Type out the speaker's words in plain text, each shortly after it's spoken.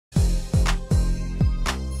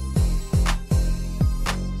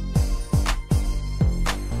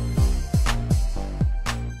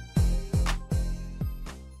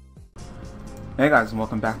Hey guys, and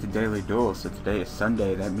welcome back to Daily Duels. So today is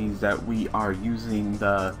Sunday. That means that we are using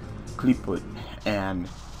the Qliphoth, and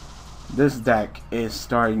this deck is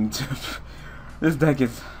starting to this deck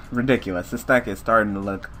is ridiculous. This deck is starting to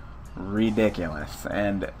look ridiculous,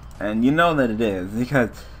 and you know that it is because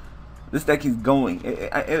this deck is going.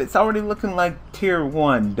 It's already looking like tier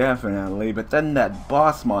 1 definitely, but then that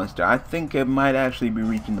boss monster, I think it might actually be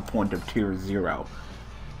reaching the point of tier 0.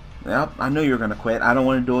 Yep, I knew you were gonna quit. I don't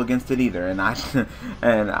want to duel against it either, and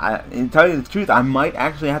to tell you the truth, I might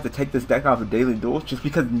actually have to take this deck off of Daily Duels just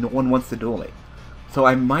because no one wants to duel it. So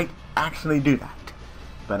I might actually do that,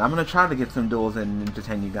 but I'm gonna try to get some duels and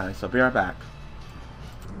entertain you guys. So be right back.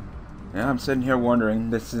 Yeah, I'm sitting here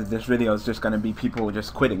wondering. This video is just gonna be people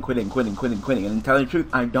just quitting, and to tell you the truth,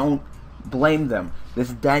 I don't blame them. This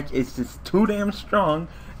deck is just too damn strong,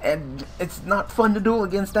 and it's not fun to duel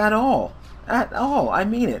against at all. At all, I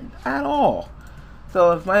mean it, at all.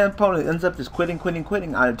 So if my opponent ends up just quitting,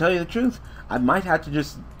 I'll tell you the truth, I might have to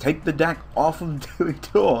just take the deck off of Daily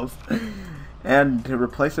Duels and to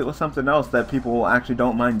replace it with something else that people actually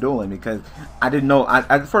don't mind dueling, because I didn't know.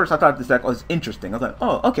 At first I thought this deck was interesting. I was like,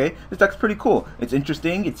 oh, okay, this deck's pretty cool. It's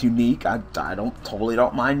interesting, it's unique. I totally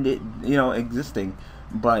don't mind it, you know, existing.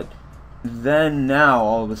 But then now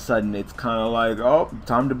all of a sudden it's kind of like, oh,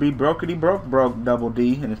 time to be brokety broke double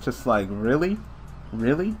D, and it's just like, really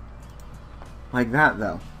like that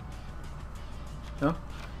though. No?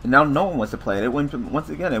 And now no one wants to play it. It went from, once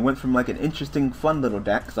again, it went from like an interesting fun little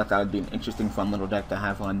deck, because I thought it'd be an interesting fun little deck to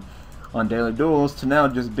have on Daily Duels, to now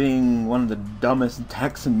just being one of the dumbest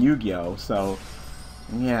decks in Yu-Gi-Oh. So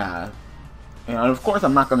yeah, and of course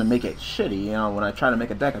I'm not going to make it shitty. You know, when I try to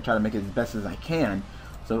make a deck, I try to make it as best as I can.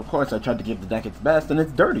 So of course I tried to give the deck its best, and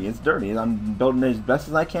it's dirty. I'm building it as best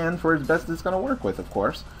as I can for as best it's going to work with, of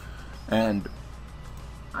course. And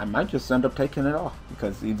I might just end up taking it off,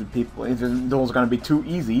 because either duels are going to be too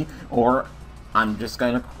easy, or they're just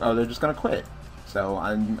going to quit. So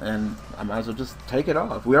I might as well just take it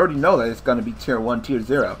off. We already know that it's going to be tier 1, tier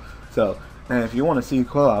 0. So, and if you want to see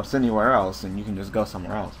Qliphoth anywhere else, then you can just go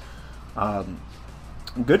somewhere else.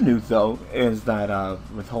 Good news though is that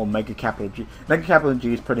with whole Mega Capital G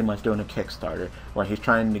is pretty much doing a Kickstarter where he's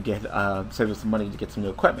trying to get save us some money to get some new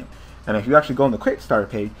equipment. And if you actually go on the Kickstarter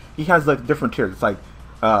page, he has like different tiers. It's like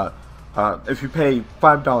if you pay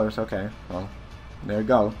 $5, okay, well, there you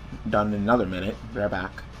go, done in another minute. They're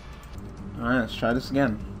back. All right, let's try this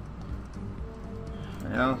again.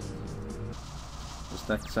 Yeah, this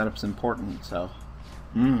deck setup's important, so.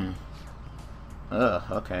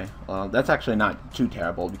 Okay. Well, that's actually not too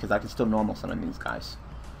terrible, because I can still normal summon these guys.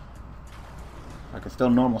 I can still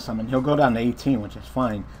normal summon. He'll go down to 18, which is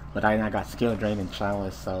fine, but I got Scale Drain and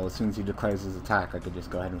Chalice, so as soon as he declares his attack, I could just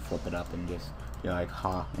go ahead and flip it up and just be like,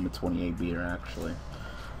 ha, I'm a 28 beater, actually.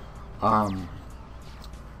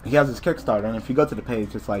 He has his Kickstarter, and if you go to the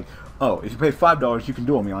page, it's like, oh, if you pay $5, you can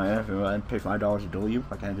duel me. If I pay $5 to duel you,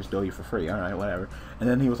 I can't just duel you for free. Alright, whatever. And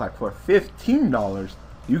then he was like, for $15,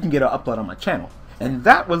 you can get an upload on my channel. And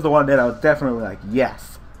that was the one that I was definitely like,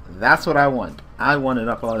 yes, that's what I want. I want an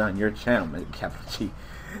upload on your channel, capital G.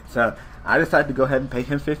 So I decided to go ahead and pay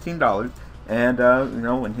him $15. And, you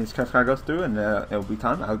know, when his Kickstarter goes through and it'll be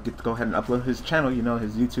time, I'll get to go ahead and upload his channel, you know,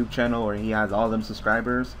 his YouTube channel where he has all them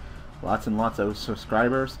subscribers. Lots and lots of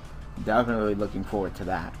subscribers. Definitely looking forward to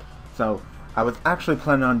that. So I was actually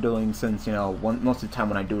planning on doing, since, you know, most of the time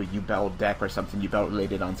when I do a Yubel deck or something Yubel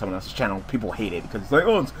related on someone else's channel, people hate it because it's like,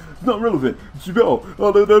 oh, it's not relevant, it's Yubel,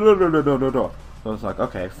 oh, no. So it's like,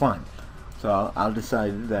 okay, fine. So I'll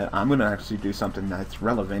decide that I'm going to actually do something that's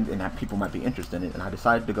relevant and that people might be interested in, and I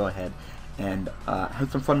decided to go ahead and have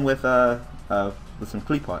some fun with some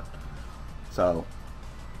Qliphoth. So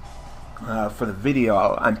for the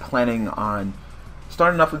video, I'm planning on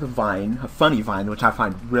starting off with a funny vine, which I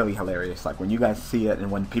find really hilarious. Like when you guys see it, and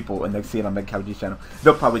when they see it on Mega Capital G's channel,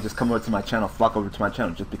 they'll probably just come over to my channel, flock over to my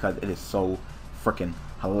channel, just because it is so freaking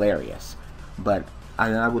hilarious. But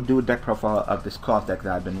I will do a deck profile of this Qliphoth deck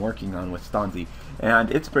that I've been working on with Stanzi, and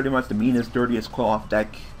it's pretty much the meanest, dirtiest Qliphoth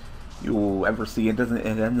deck you will ever see. It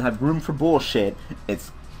doesn't have room for bullshit.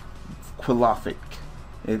 It's Qliphothic.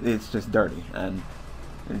 It's just dirty, and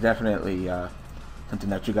definitely something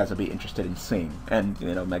that you guys will be interested in seeing, and,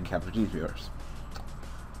 you know, Mega Capital G's viewers.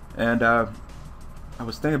 And I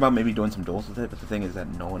was thinking about maybe doing some duels with it, but the thing is that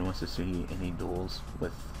no one wants to see any duels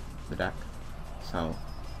with the deck. So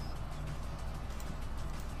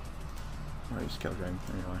I'll use Skill Drain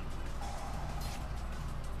anyway.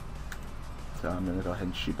 So I'm gonna go ahead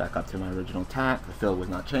and shoot back up to my original attack. The field was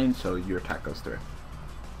not changed, so your attack goes through.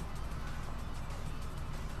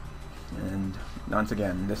 And once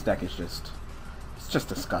again, this deck is just just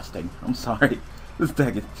disgusting. I'm sorry. This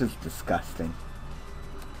deck is just disgusting.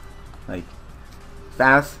 Like,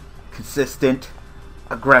 fast, consistent,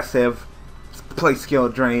 aggressive, play skill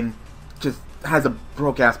drain, just has a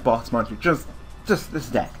broke-ass boss monster. Just this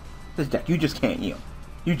deck. This deck. You just can't heal.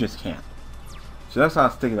 You just can't. So that's what I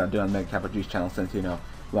was thinking about doing on the Mega Kappa Juice channel, since, you know,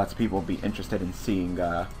 lots of people will be interested in seeing,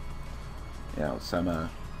 you know, some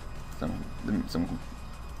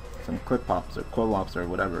Qliphoths or Qliphoths or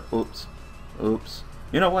whatever. Oops.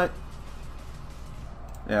 You know what?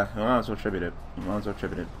 Yeah, you might as well tribute it.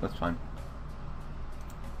 That's fine.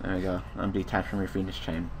 There you go. I'm detached from your Fiendish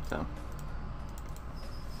Chain, so.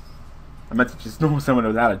 I meant to just normal summon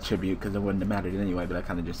without a tribute, because it wouldn't have mattered anyway, but I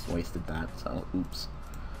kind of just wasted that, so oops.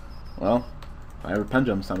 Well, if I ever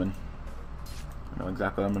Pendulum summon, I know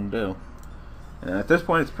exactly what I'm going to do. And at this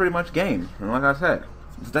point, it's pretty much game. And like I said,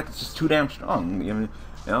 this deck is just too damn strong. You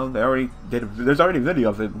know, they already did. There's already a video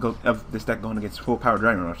of this deck going against full power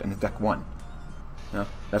Dragon Rush, and this deck won. You know,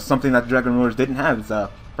 that's something that Dragon Rulers didn't have. It's a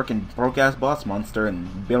freaking broke-ass boss monster and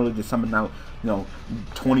ability to summon out, you know,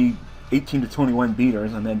 18 to 21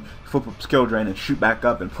 beaters, and then flip up skill drain and shoot back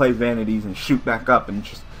up, and play vanities and shoot back up, and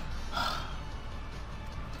just.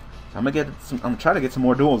 I'm gonna try to get some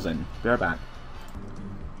more duels in. Be right back.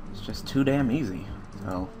 It's just too damn easy.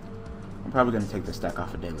 So I'm probably gonna take this deck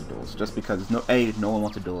off of Daily Duels, just because no one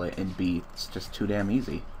wants to duel it, and B, it's just too damn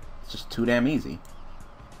easy. It's just too damn easy.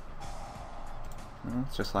 You know,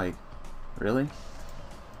 it's just like, really?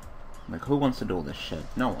 Like, who wants to duel this shit?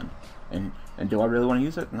 No one. And do I really want to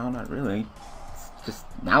use it? No, not really. It's just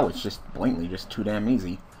now it's just blatantly just too damn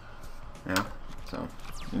easy. Yeah. So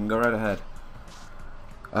you can go right ahead.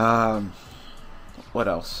 What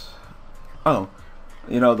else? Oh,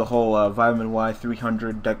 you know, the whole Vitamin Y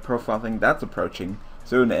 300 deck profile thing, that's approaching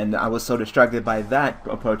soon, and I was so distracted by that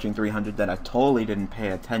approaching 300 that I totally didn't pay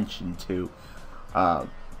attention to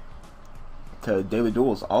Daily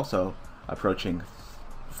Duels also approaching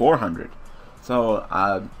 400. So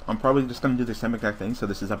I'm probably just going to do the same exact thing. So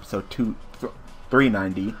this is episode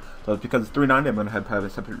 390. So because it's 390, I'm going to have a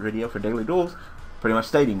separate video for Daily Duels, pretty much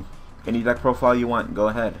stating any deck profile you want, go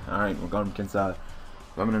ahead. Alright, we're going against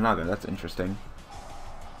Naga. That's interesting.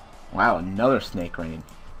 Wow, another Snake Rain.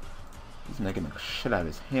 He's making the shit out of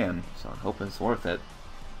his hand, so I hope it's worth it.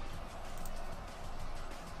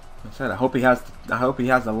 Like I said, I hope he has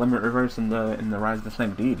the limit reverse in the Rise of the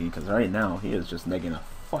Snake Deity, because right now he is just making a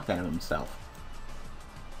fuck out of himself.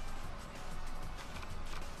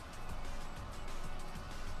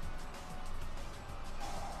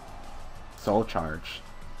 Soul Charge.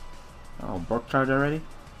 Oh, Broke Charge already?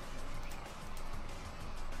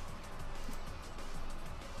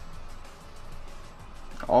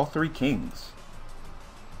 All three kings.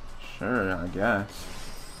 Sure, I guess.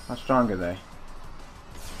 How strong are they?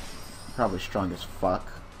 Probably strong as fuck.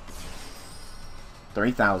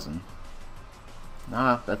 3,000.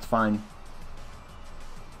 Nah, that's fine.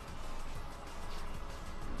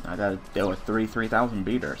 I gotta deal with 3,000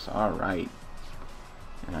 beaters. Alright.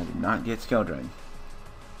 And I did not get skill drain.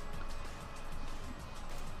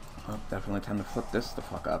 Oh, definitely time to flip this the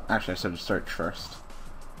fuck up. Actually, I should have searched first.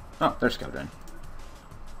 Oh, there's skill drain.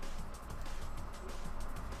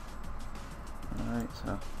 Alright, so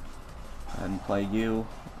go ahead and play you.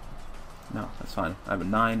 No, that's fine. I have a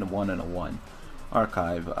 9, a 1, and a 1.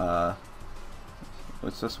 Archive,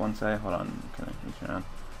 what's this one say? Hold on, can I reach around?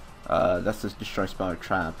 That's this Destroy Spell or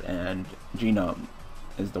Trap, and Genome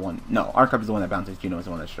is the one. No, Archive is the one that bounces, Genome is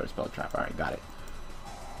the one that destroys Spell or Trap. Alright, got it.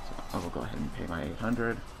 So I will go ahead and pay my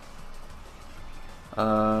 800.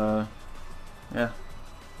 Yeah.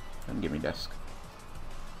 And give me disc.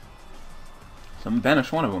 So I'm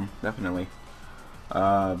banish one of them, definitely.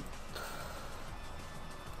 So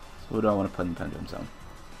who do I want to put in Pendulum Zone?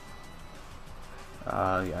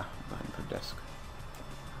 Yeah, go ahead and put disc.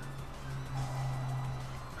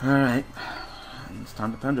 Alright. It's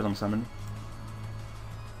time to Pendulum Summon.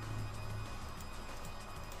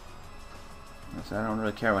 So I don't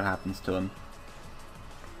really care what happens to him.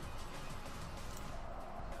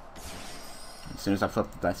 As soon as I flip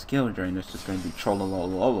that skill drain, it's just going to be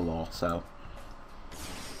trollololololol, so.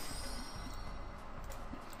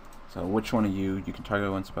 So which one of you can target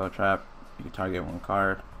one spell trap, you can target one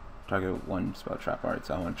card, target one spell trap. Alright,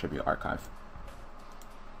 so I want to tribute Archive.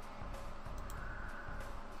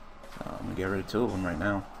 So I'm going to get rid of 2 of them right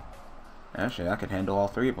now. Actually, I could handle all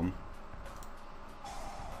 3 of them.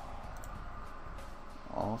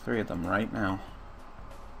 All 3 of them right now.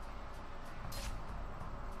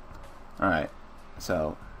 Alright,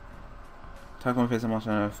 so attack one phase of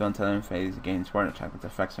monster fill until end phase gains 400 attack with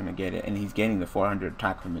effects are negated, and he's gaining the 400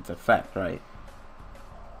 attack from its effect, right?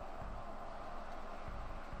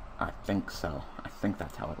 I think so. I think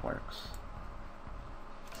that's how it works.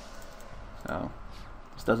 So,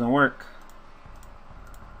 this doesn't work.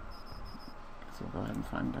 So we'll go ahead and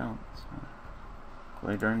find out. So,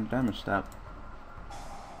 play during the damage step.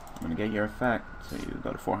 I'm gonna get your effect, so you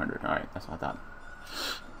go to 400. Alright, that's what I thought.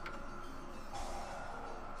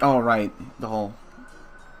 Oh, right, the whole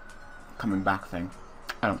coming back thing.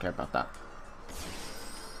 I don't care about that.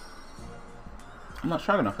 I'm not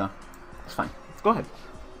strong enough now. It's fine. Let's go ahead.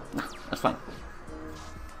 That's fine.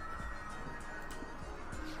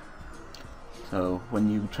 So,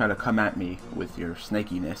 when you try to come at me with your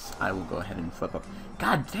snakiness, I will go ahead and flip up.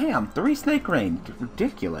 God damn! 3 snake rain!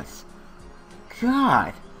 Ridiculous!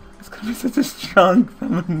 God! It's gonna be such a strong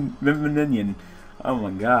minion. Oh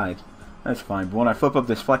my god. That's fine. But when I flip up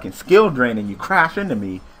this fucking skill drain and you crash into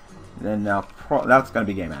me, then that's gonna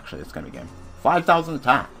be game, actually. It's gonna be game. 5,000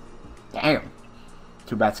 attack! Damn!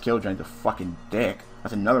 Too bad skill drain's a fucking dick.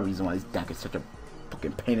 That's another reason why this deck is such a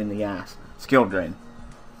fucking pain in the ass. Skill drain.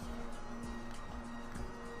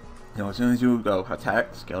 You know, as soon as you go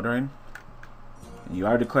attack, skill drain, and you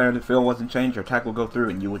are declared the field wasn't changed, your attack will go through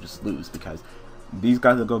and you will just lose because these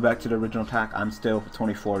guys will go back to the original attack. I'm still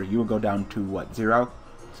 24. You will go down to what, 0?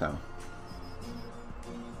 So.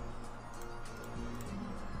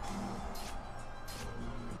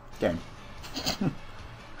 Game.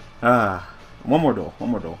 One more duel.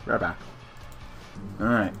 One more duel. Right back.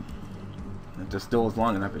 Alright. If this duel is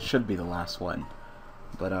long enough, it should be the last one.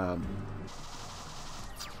 But,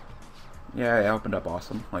 yeah, I opened up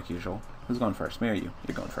awesome, like usual. Who's going first? Me or you?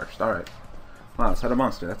 You're going first. Alright. Wow, let's hit a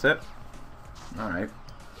monster. That's it? Alright.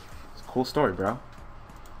 It's a cool story, bro.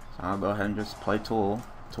 So I'll go ahead and just play Tool.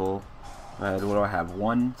 Tool. What do I have?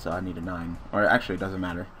 1, so I need a 9. Or actually, it doesn't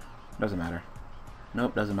matter. Doesn't matter.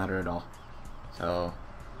 Nope, doesn't matter at all. So,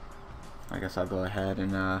 I guess I'll go ahead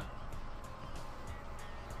and,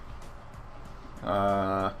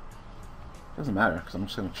 doesn't matter, because I'm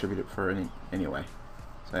just going to tribute it for anyway.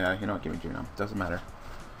 So yeah, you know what, give me Juno. Doesn't matter.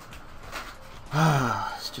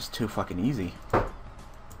 It's just too fucking easy.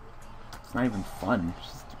 It's not even fun, it's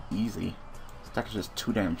just easy. This deck is just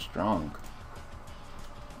too damn strong.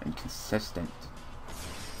 And consistent.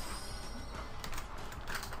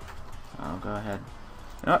 I'll go ahead.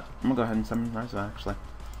 You know what? I'm gonna go ahead and summon Ryza, actually.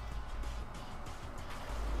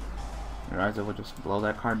 Ryza will just blow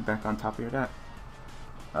that card back on top of your deck.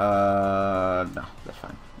 No, that's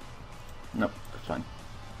fine. Nope, that's fine.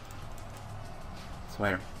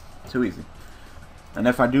 Swear. Too easy. And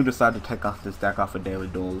if I do decide to take off this deck off of Daily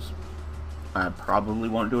Duels, I probably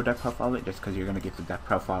won't do a deck profile of it, just because you're going to get the deck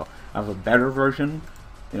profile of a better version,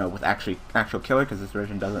 you know, with actual killer, because this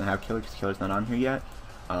version doesn't have killer, because killer's not on here yet.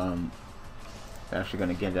 They're actually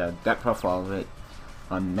going to get a deck profile of it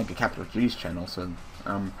on Mega Capital G's channel, so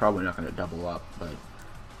I'm probably not going to double up, but...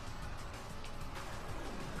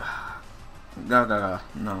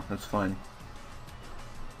 No, that's fine.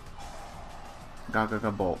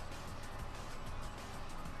 Gaga Bolt.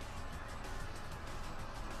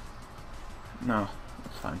 No,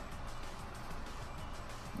 that's fine.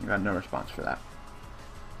 You got no response for that.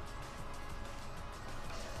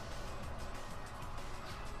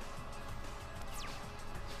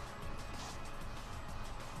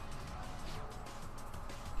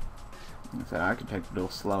 Like I said, I can take the duel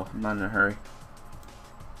slow. I'm not in a hurry.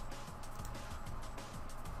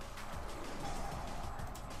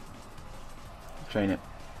 Chain it.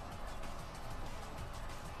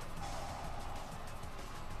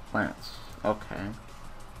 Lance. Okay.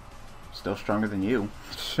 Still stronger than you.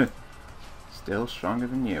 Still stronger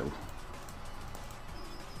than you.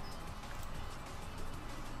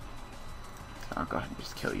 So I'll go ahead and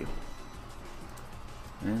just kill you.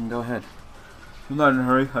 And go ahead. I'm not in a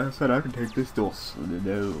hurry. Like I said, I can take this duel.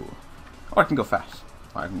 No. Or I can go fast.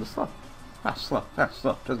 Or I can go slow. Fast, slow, fast,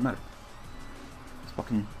 slow. Doesn't matter. It's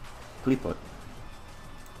fucking Qliphoth.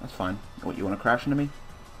 That's fine. What, you want to crash into me?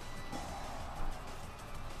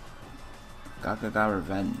 Gaga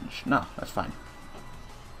Revenge. No, that's fine.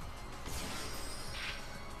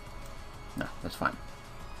 No, that's fine.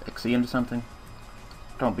 XE into something?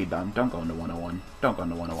 Don't be dumb. Don't go into 101. Don't go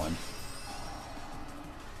into 101.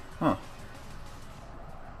 Huh.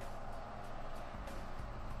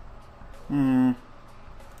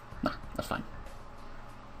 Nah, that's fine.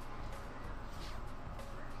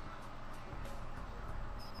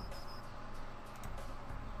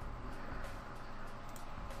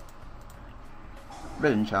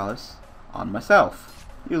 Ridden Chalice on myself.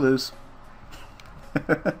 You lose.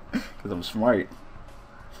 Because I'm smart.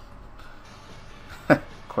 Of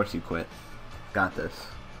course you quit. Got this.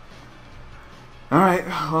 Alright,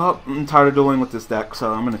 well, I'm tired of dueling with this deck,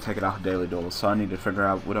 so I'm going to take it out of Daily Duels, so I need to figure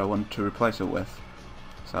out what I want to replace it with.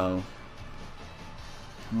 So,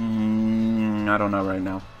 I don't know right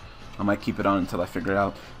now. I might keep it on until I figure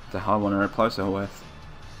out the hell I want to replace it with.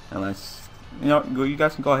 Unless, you know, you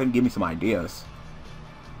guys can go ahead and give me some ideas.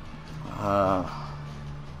 I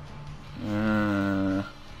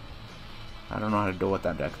don't know how to deal with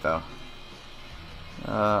that deck, though.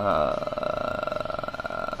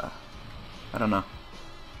 I don't know.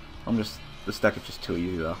 This deck is just too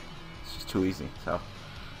easy, though. It's just too easy, so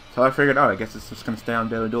I figured out. I guess it's just going to stay on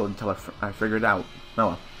Daily Duels until I figure it out. Oh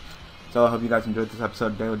well. So I hope you guys enjoyed this episode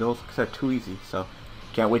of Daily Duels. Like I said, too easy, so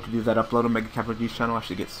can't wait to do that upload on Mega Capital G's channel. I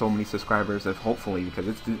should get so many subscribers, hopefully, because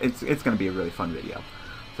it's going to be a really fun video.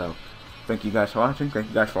 So thank you guys for watching. Thank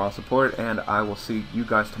you guys for all the support, and I will see you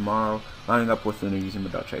guys tomorrow lining up with the new using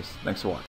Madolche. Thanks for watching.